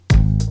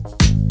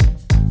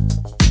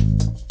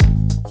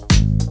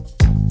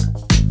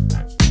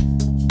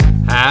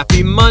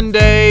Happy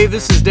Monday.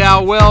 This is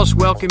Dow Welsh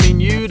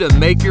welcoming you to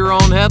Make Your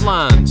Own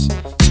Headlines.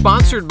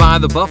 Sponsored by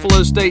the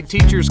Buffalo State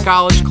Teachers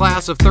College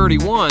Class of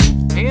 31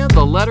 and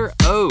the letter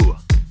O.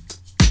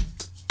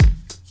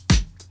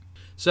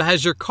 So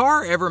has your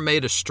car ever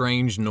made a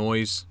strange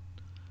noise?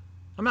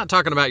 I'm not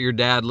talking about your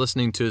dad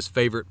listening to his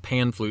favorite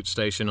pan flute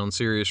station on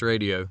Sirius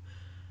Radio.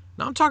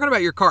 No, I'm talking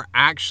about your car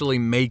actually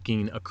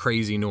making a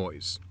crazy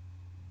noise.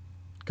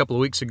 A couple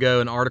of weeks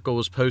ago, an article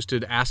was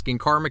posted asking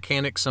car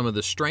mechanics some of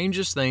the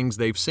strangest things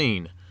they've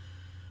seen.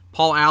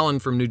 Paul Allen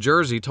from New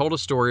Jersey told a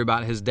story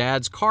about his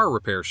dad's car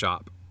repair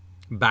shop.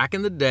 Back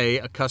in the day,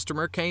 a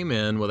customer came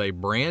in with a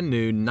brand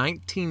new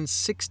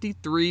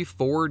 1963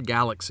 Ford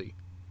Galaxy.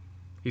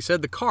 He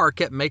said the car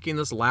kept making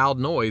this loud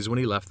noise when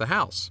he left the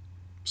house.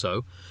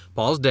 So,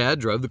 Paul's dad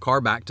drove the car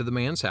back to the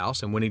man's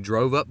house, and when he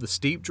drove up the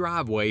steep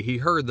driveway, he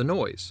heard the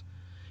noise.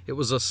 It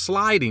was a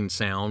sliding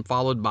sound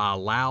followed by a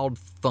loud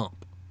thump.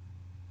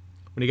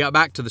 When he got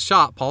back to the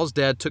shop, Paul's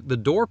dad took the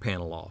door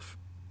panel off.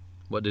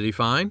 What did he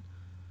find?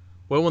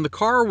 Well, when the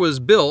car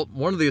was built,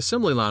 one of the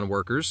assembly line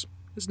workers,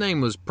 his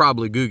name was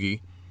probably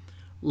Googie,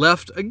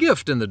 left a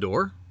gift in the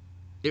door.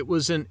 It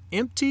was an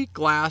empty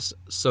glass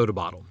soda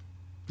bottle.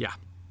 Yeah.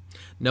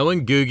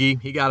 Knowing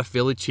Googie, he got a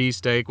Philly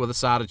cheesesteak with a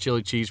side of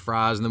chili cheese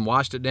fries and then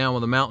washed it down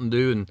with a Mountain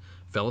Dew and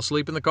fell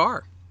asleep in the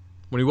car.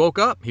 When he woke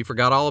up, he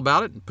forgot all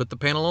about it and put the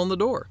panel on the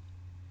door.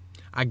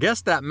 I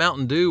guess that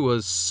Mountain Dew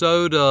was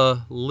so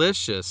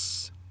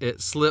delicious,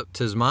 it slipped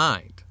his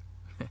mind.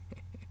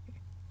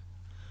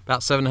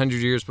 About 700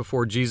 years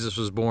before Jesus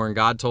was born,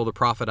 God told the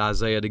prophet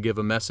Isaiah to give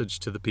a message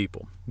to the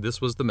people.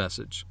 This was the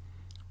message: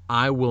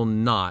 I will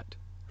not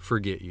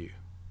forget you.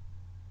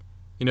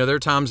 You know, there are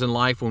times in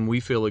life when we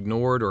feel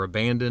ignored or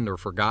abandoned or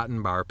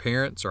forgotten by our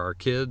parents or our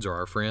kids or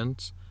our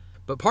friends.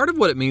 But part of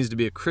what it means to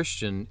be a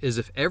Christian is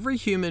if every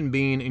human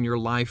being in your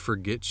life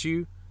forgets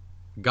you,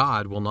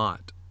 God will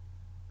not.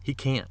 He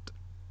can't.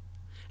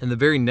 In the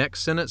very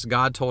next sentence,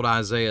 God told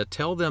Isaiah,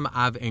 tell them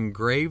I've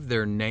engraved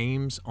their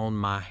names on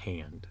my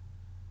hand.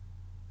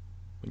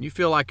 When you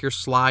feel like you're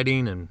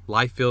sliding and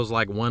life feels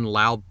like one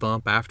loud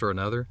thump after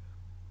another,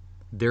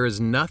 there is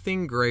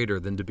nothing greater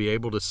than to be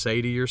able to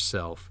say to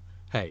yourself,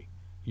 hey,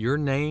 your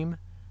name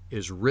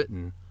is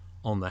written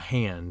on the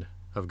hand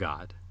of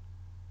God.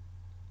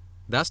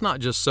 That's not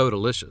just so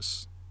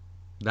delicious.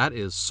 That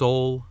is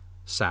soul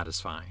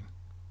satisfying.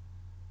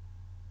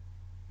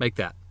 Make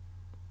that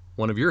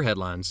one of your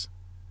headlines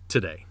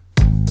today.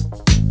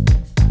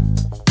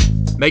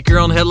 Make Your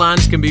Own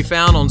Headlines can be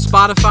found on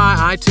Spotify,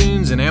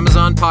 iTunes, and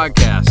Amazon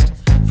Podcast.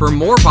 For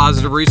more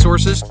positive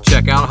resources,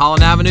 check out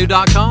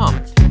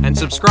HollandAvenue.com and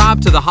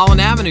subscribe to the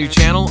Holland Avenue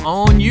channel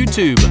on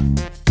YouTube.